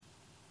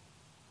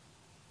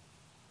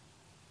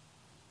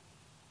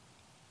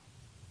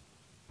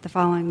The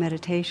following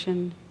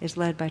meditation is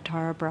led by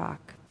Tara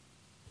Brach.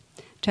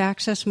 To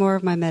access more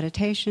of my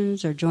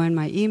meditations or join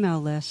my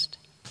email list,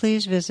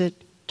 please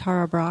visit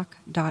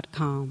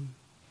tarabrach.com.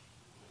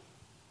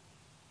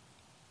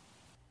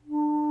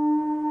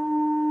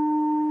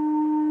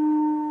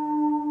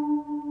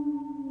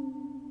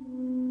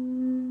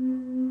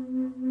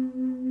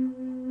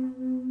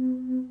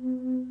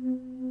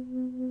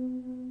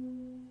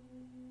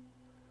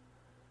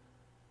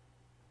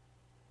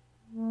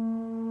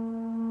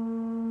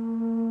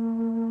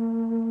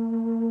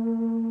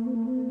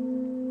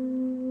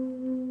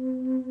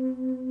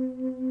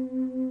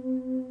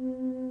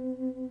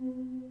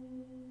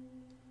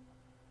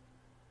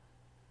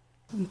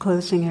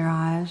 Closing your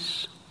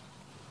eyes,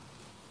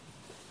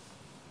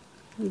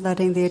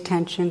 letting the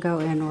attention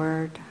go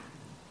inward.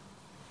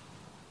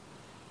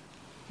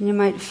 You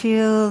might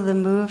feel the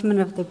movement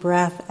of the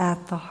breath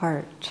at the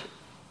heart.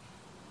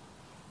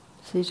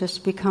 So you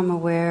just become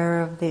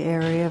aware of the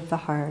area of the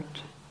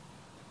heart.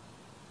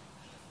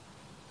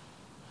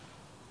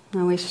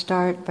 Now we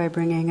start by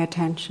bringing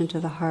attention to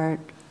the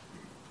heart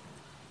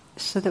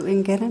so that we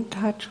can get in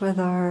touch with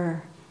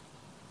our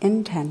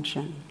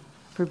intention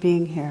for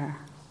being here.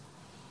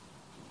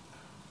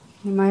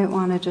 You might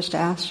want to just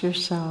ask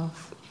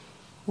yourself,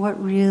 what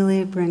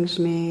really brings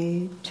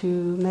me to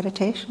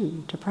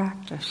meditation, to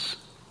practice?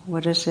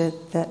 What is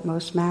it that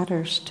most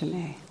matters to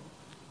me?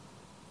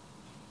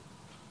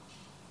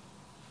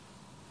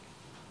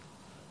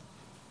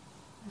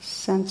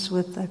 Sense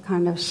with a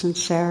kind of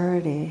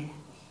sincerity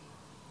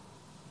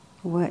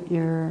what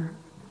your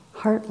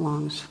heart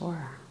longs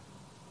for.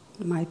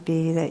 It might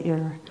be that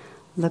you're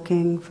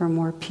looking for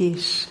more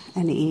peace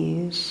and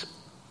ease.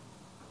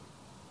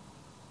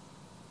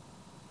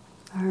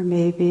 Or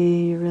maybe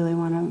you really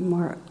want a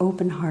more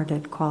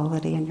open-hearted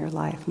quality in your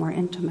life, more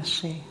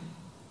intimacy.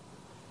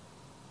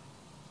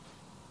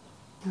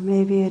 Or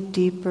maybe a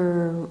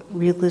deeper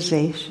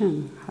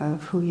realization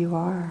of who you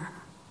are,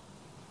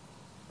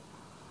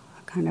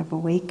 a kind of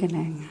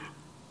awakening.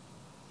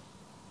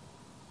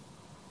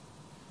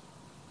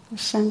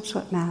 Just sense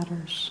what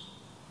matters.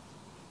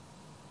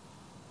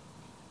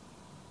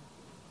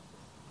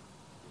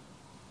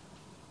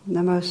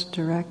 The most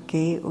direct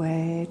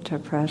gateway to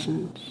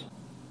presence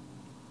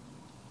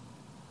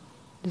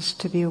is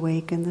to be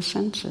awake in the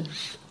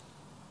senses,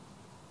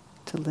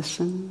 to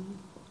listen,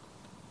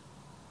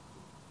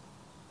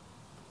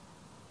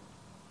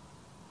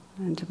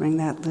 and to bring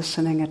that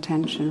listening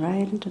attention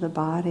right into the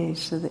body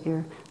so that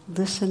you're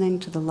listening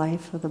to the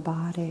life of the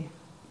body.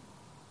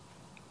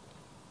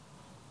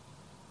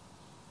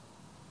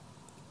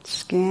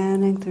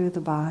 Scanning through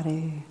the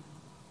body,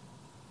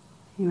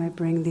 you might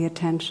bring the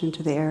attention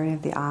to the area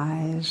of the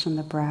eyes and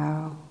the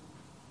brow,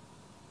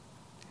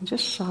 and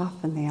just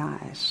soften the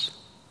eyes.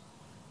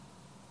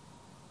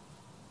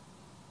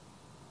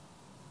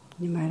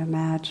 You might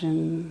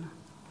imagine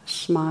a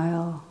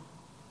smile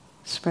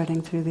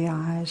spreading through the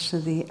eyes so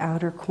the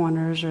outer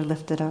corners are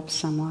lifted up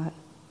somewhat.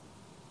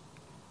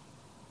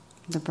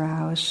 The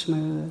brow is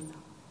smooth.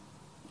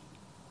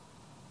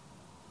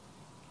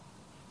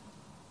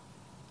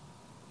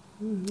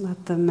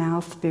 Let the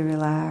mouth be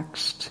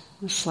relaxed,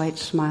 a slight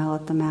smile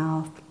at the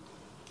mouth,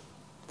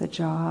 the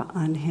jaw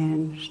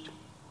unhinged.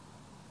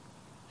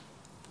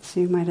 So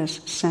you might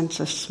sense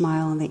a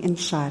smile on the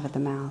inside of the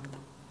mouth.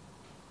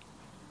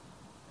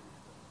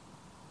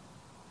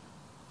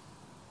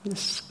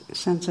 This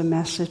sends a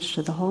message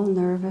to the whole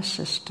nervous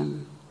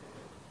system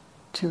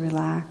to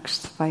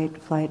relax,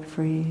 fight, flight,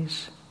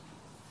 freeze.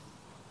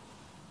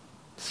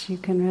 So you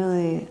can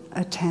really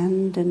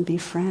attend and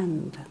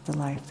befriend the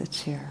life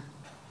that's here.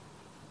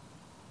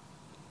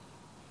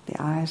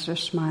 The eyes are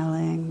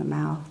smiling, the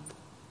mouth.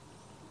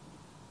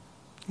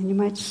 And you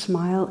might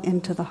smile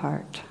into the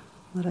heart.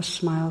 Let a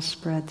smile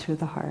spread through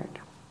the heart.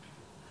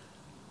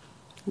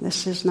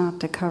 This is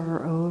not to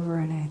cover over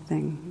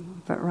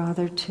anything, but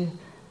rather to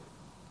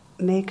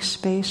make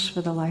space for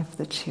the life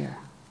that's here.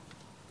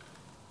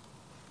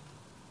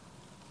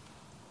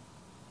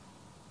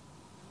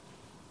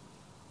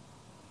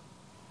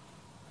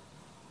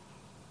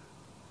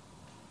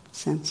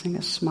 Sensing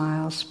a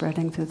smile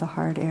spreading through the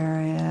heart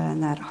area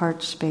and that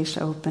heart space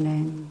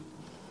opening,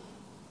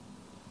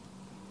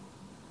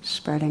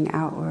 spreading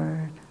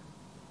outward.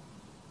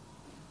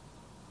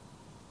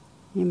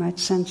 You might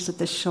sense that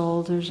the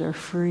shoulders are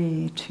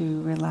free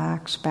to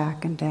relax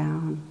back and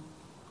down.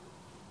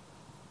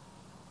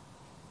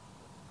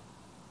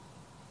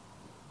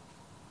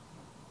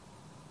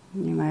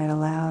 You might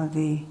allow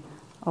the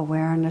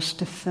awareness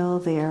to fill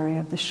the area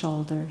of the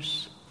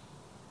shoulders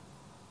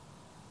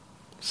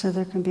so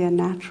there can be a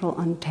natural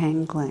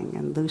untangling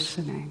and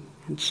loosening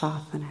and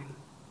softening.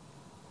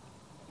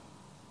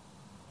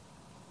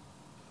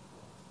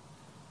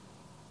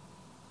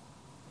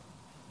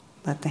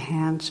 Let the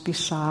hands be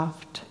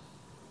soft,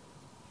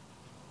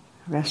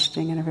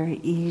 resting in a very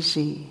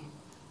easy,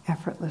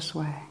 effortless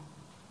way.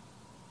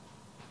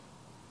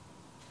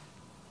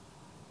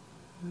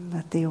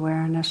 Let the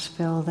awareness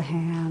fill the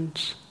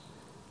hands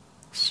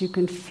so you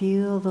can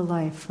feel the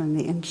life from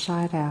the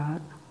inside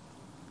out.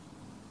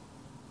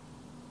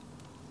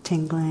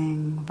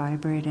 tingling,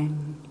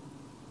 vibrating.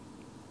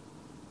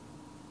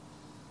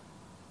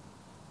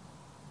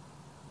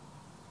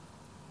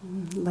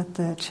 Let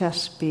the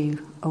chest be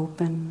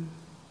open.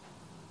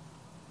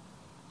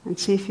 And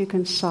see if you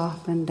can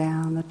soften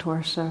down the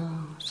torso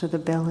so the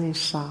belly is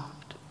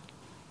soft.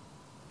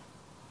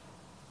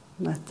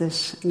 Let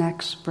this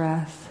next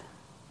breath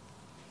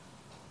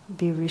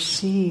be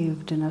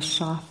received in a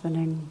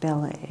softening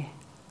belly.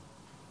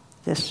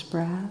 This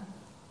breath.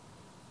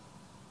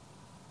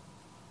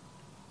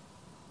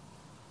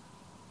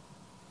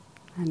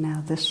 And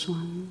now this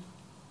one.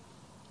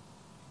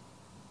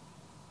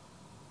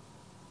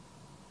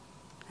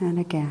 And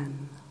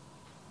again.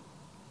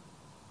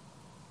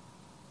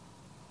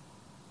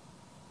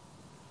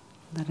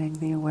 Letting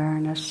the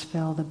awareness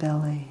fill the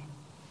belly.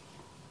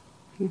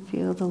 You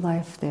feel the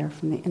life there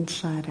from the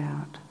inside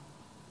out.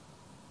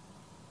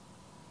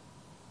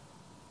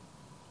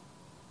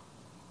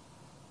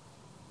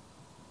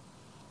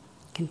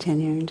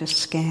 Continuing to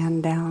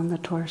scan down the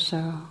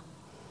torso,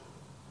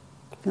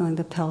 feeling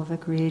the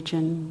pelvic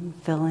region,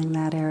 filling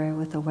that area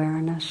with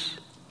awareness.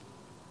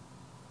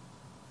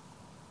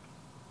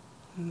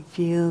 And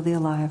feel the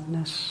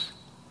aliveness.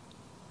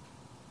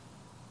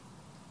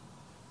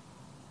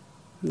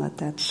 Let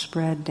that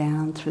spread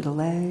down through the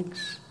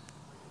legs.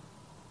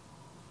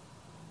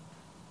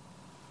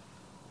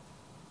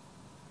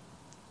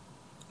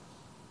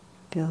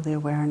 Feel the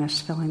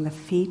awareness filling the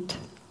feet.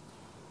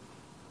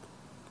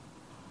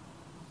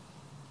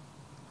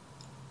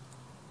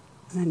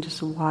 And then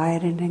just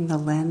widening the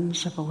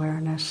lens of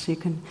awareness so you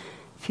can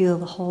feel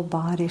the whole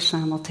body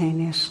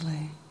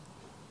simultaneously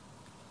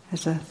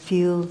as a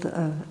field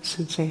of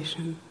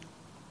sensation.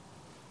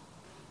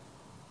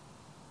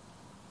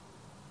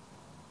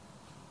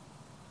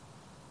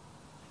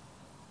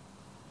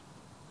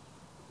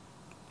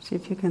 See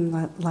if you can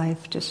let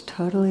life just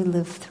totally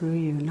live through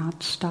you,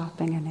 not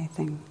stopping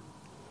anything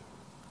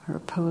or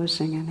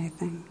opposing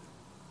anything.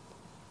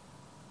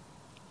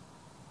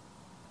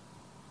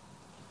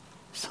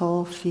 This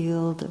whole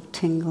field of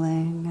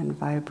tingling and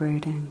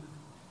vibrating.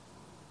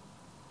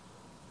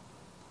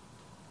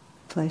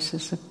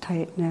 Places of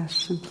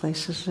tightness and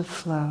places of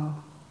flow.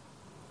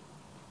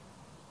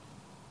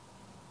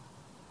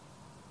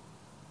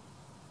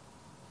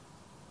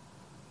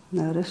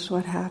 Notice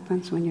what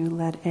happens when you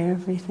let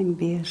everything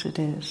be as it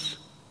is.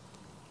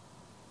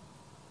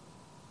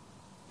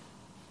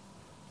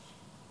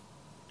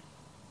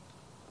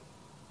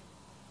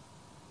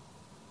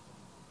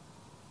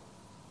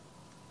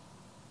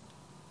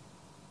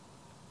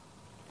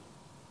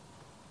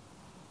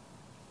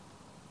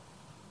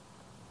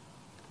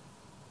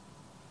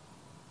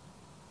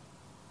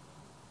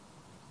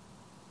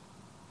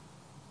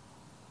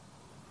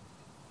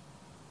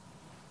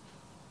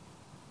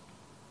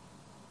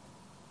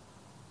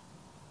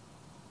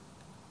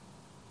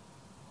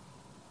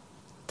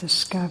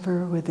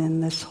 Discover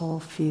within this whole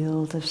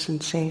field of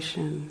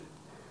sensation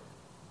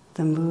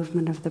the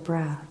movement of the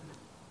breath.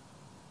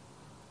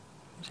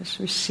 Just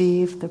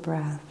receive the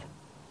breath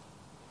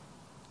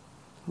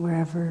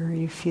wherever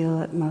you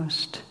feel it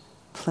most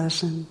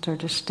pleasant or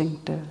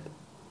distinctive.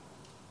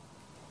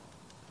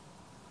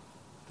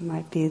 It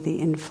might be the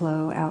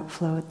inflow,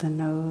 outflow at the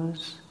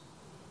nose,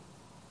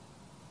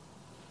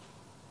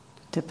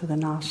 tip of the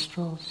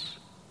nostrils.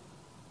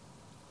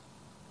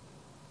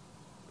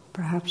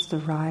 Perhaps the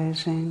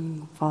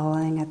rising,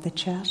 falling at the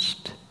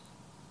chest.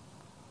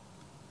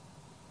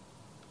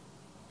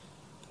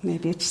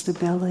 Maybe it's the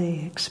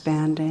belly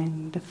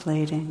expanding,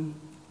 deflating.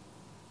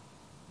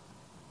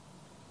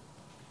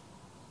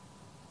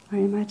 Or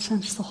you might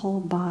sense the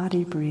whole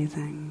body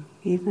breathing,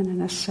 even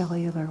in a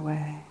cellular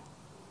way.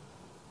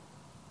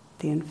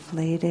 The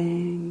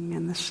inflating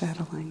and the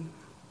settling.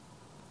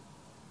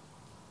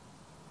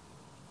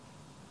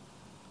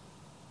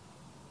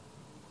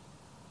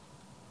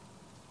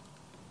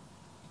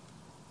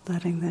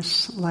 Letting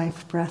this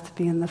life breath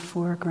be in the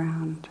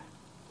foreground,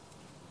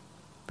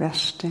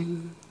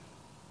 resting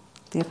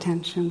the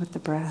attention with the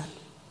breath.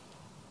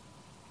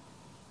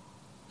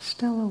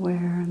 Still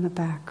aware in the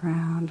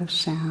background of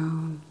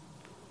sound,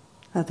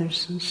 other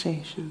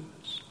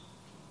sensations.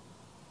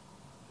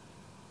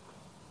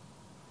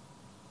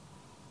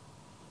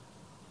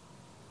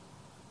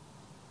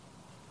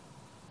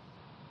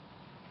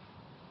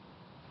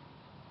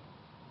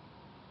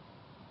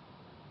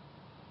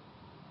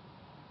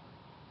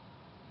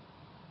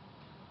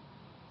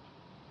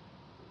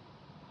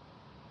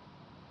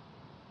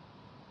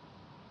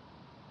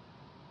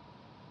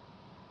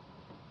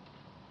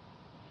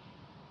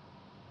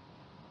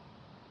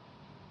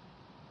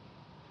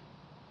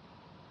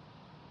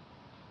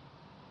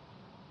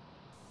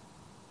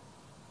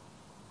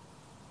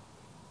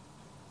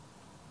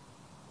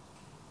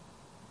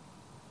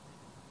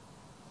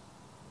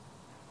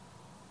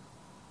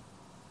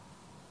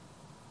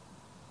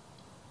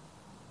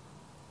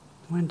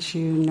 Once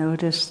you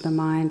notice the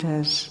mind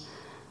has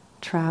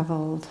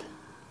traveled,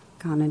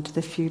 gone into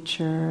the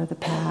future, the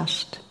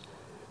past,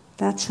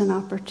 that's an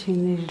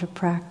opportunity to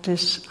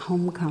practice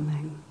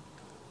homecoming,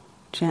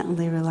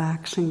 gently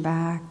relaxing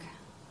back,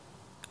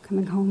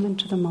 coming home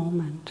into the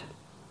moment.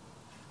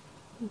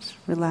 Just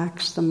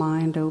relax the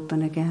mind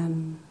open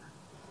again.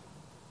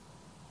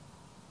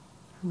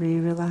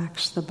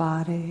 Re-relax the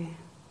body.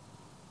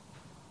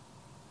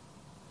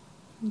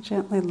 And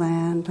gently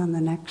land on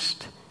the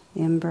next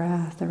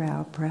in-breath or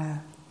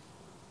out-breath.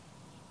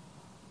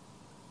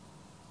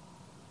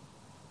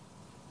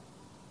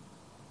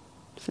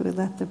 So we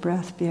let the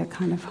breath be a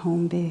kind of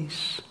home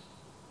base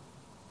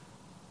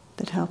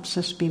that helps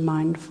us be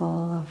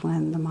mindful of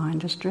when the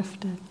mind has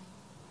drifted.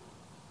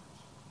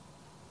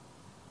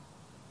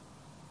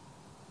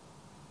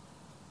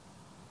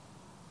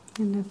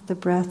 And if the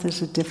breath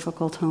is a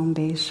difficult home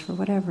base for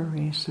whatever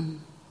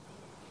reason,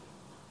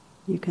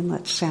 you can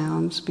let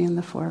sounds be in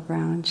the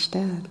foreground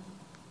instead.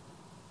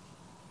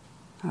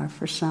 Or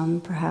for some,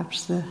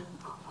 perhaps the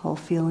whole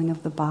feeling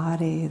of the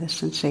body, the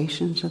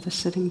sensations of the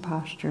sitting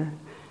posture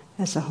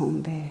as a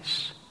home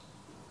base.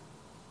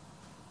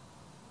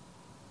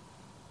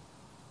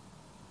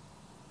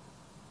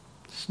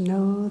 Just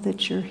know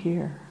that you're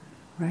here,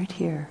 right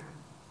here.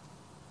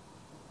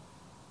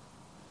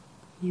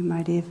 You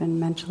might even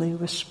mentally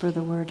whisper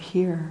the word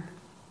here.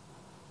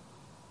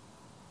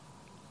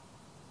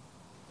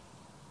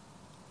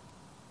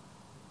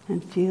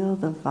 And feel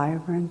the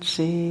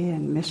vibrancy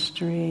and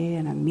mystery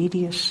and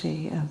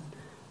immediacy of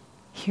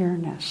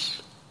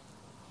here-ness,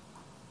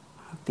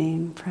 of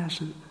being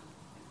present.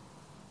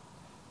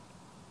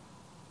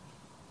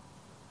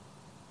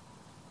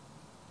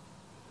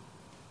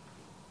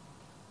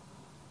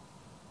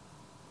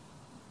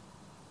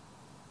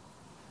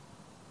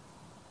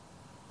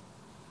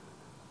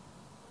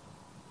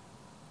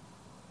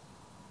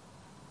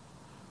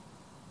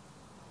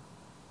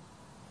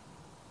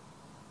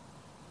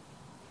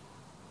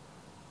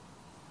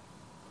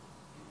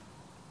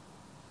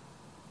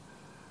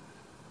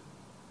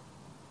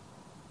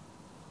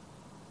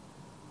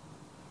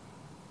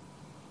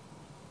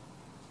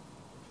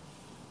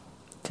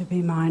 To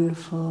be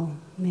mindful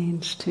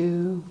means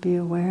to be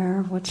aware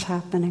of what's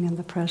happening in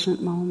the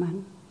present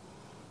moment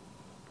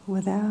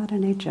without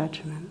any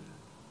judgment.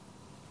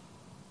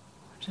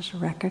 Just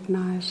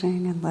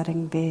recognizing and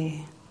letting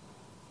be.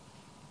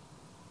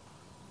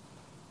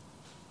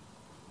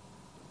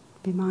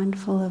 Be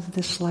mindful of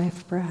this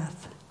life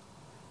breath.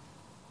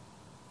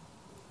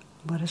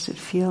 What does it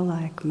feel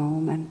like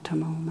moment to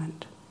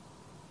moment?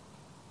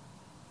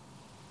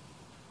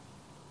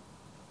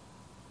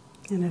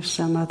 And if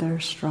some other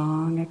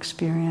strong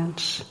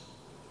experience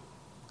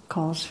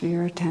calls for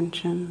your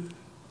attention,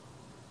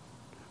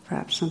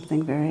 perhaps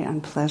something very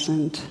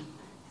unpleasant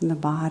in the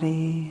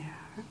body,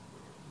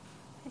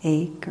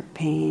 ache or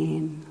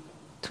pain,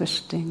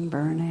 twisting,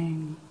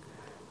 burning,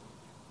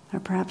 or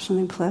perhaps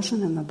something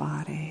pleasant in the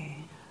body,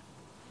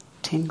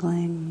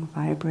 tingling,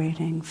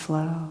 vibrating,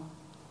 flow,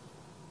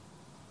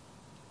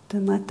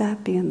 then let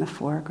that be in the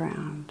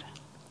foreground.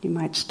 You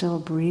might still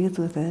breathe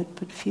with it,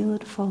 but feel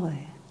it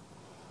fully.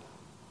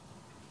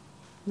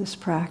 This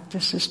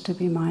practice is to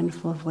be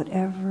mindful of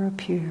whatever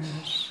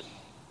appears.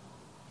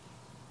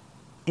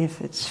 If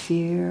it's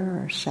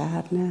fear or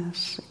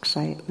sadness,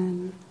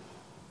 excitement,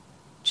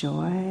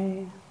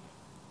 joy,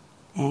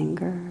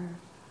 anger,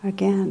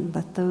 again,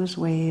 let those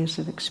waves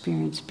of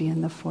experience be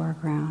in the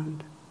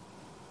foreground.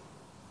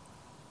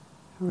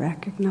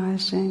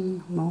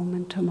 Recognizing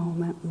moment to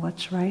moment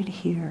what's right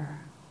here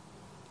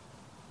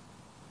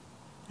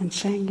and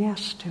saying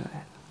yes to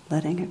it,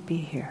 letting it be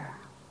here.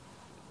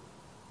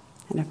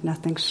 And if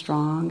nothing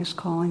strong is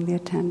calling the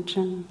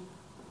attention,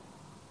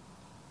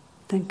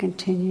 then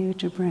continue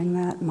to bring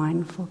that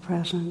mindful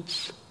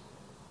presence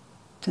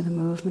to the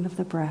movement of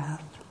the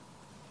breath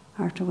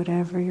or to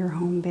whatever your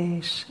home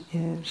base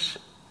is,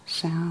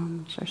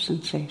 sounds or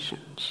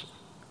sensations.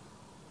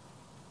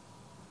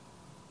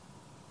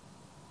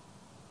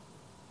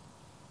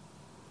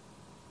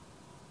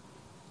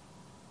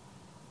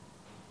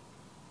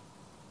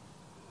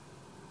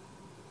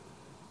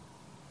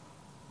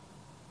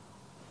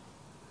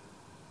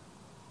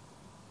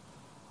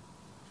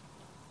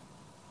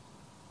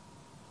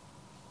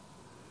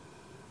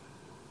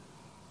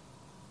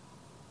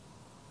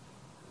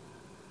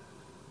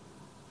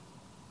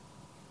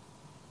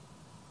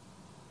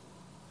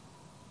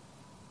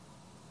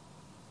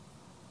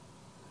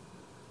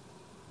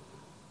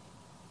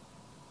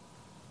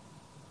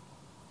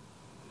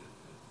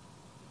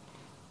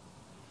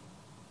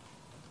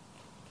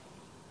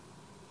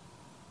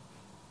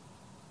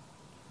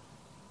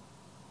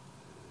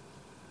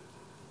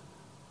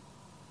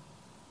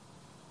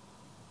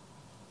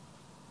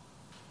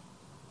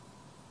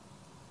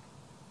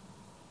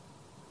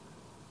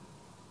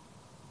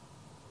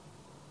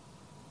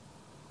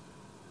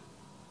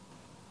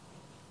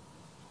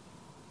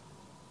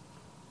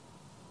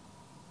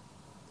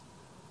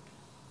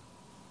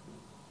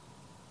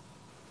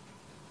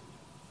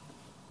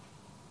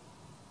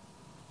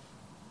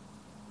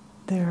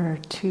 There are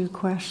two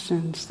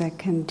questions that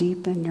can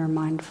deepen your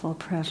mindful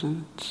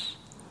presence.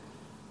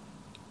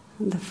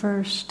 And the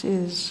first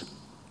is,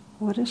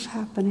 what is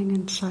happening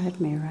inside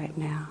me right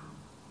now?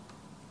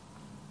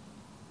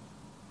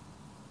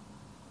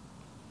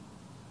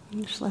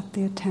 Just let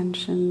the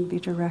attention be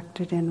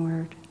directed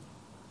inward.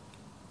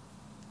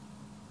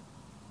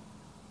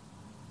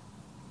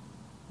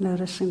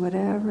 Noticing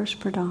whatever is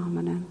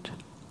predominant.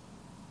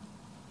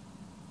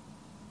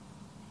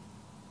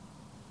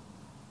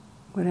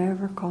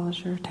 Whatever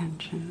calls your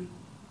attention.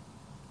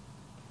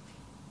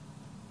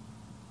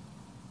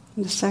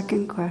 And the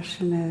second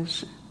question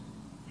is,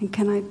 and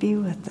can I be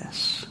with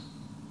this?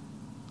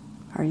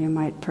 Or you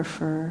might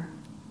prefer,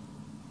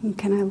 and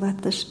can I let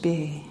this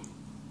be?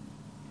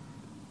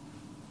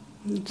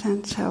 And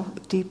sense how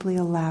deeply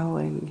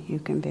allowing you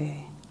can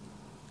be.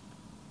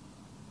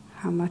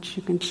 How much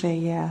you can say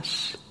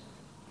yes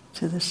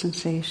to the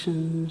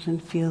sensations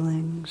and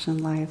feelings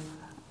and life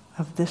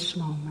of this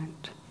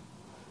moment.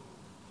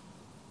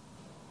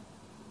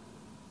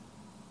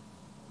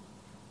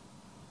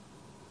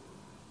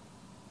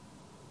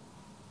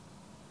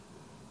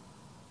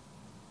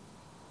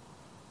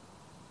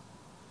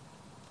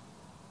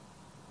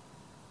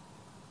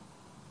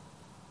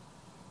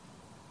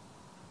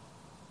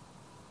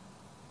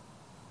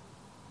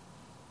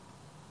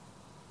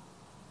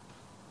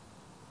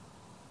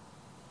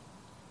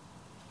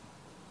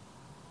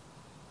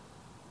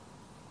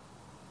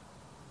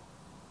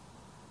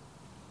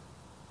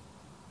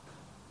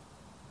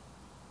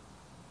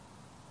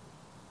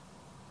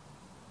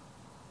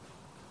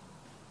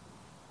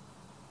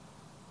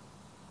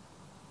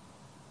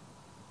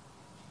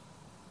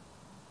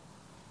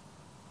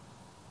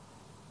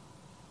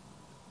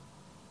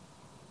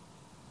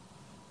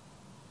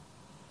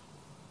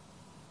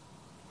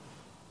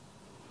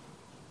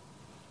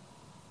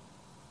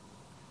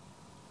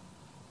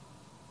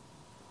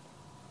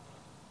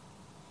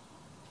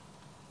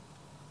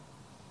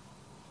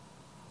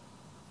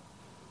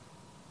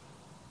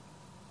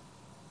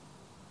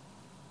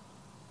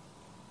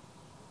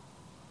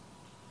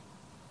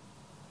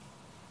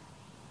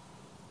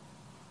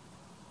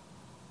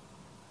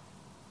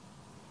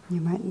 You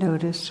might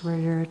notice where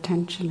your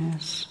attention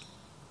is.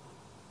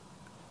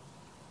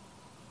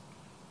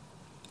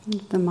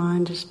 If the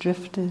mind is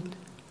drifted,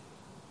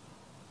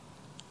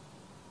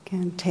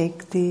 again,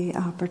 take the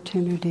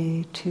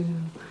opportunity to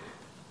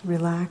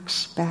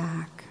relax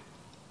back.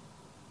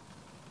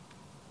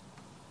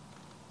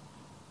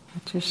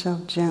 Let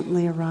yourself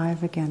gently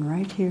arrive again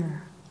right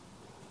here.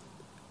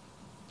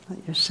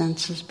 Let your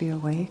senses be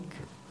awake.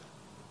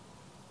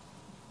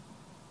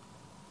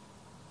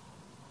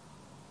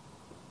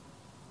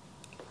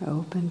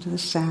 Open to the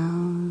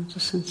sounds, the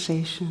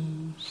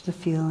sensations, the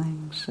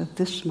feelings of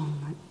this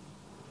moment.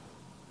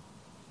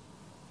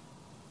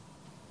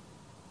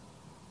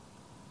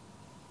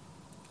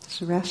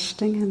 It's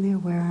resting in the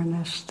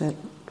awareness that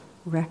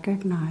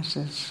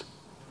recognizes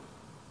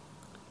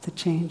the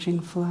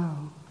changing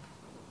flow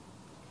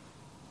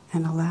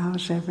and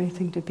allows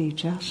everything to be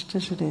just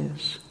as it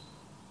is.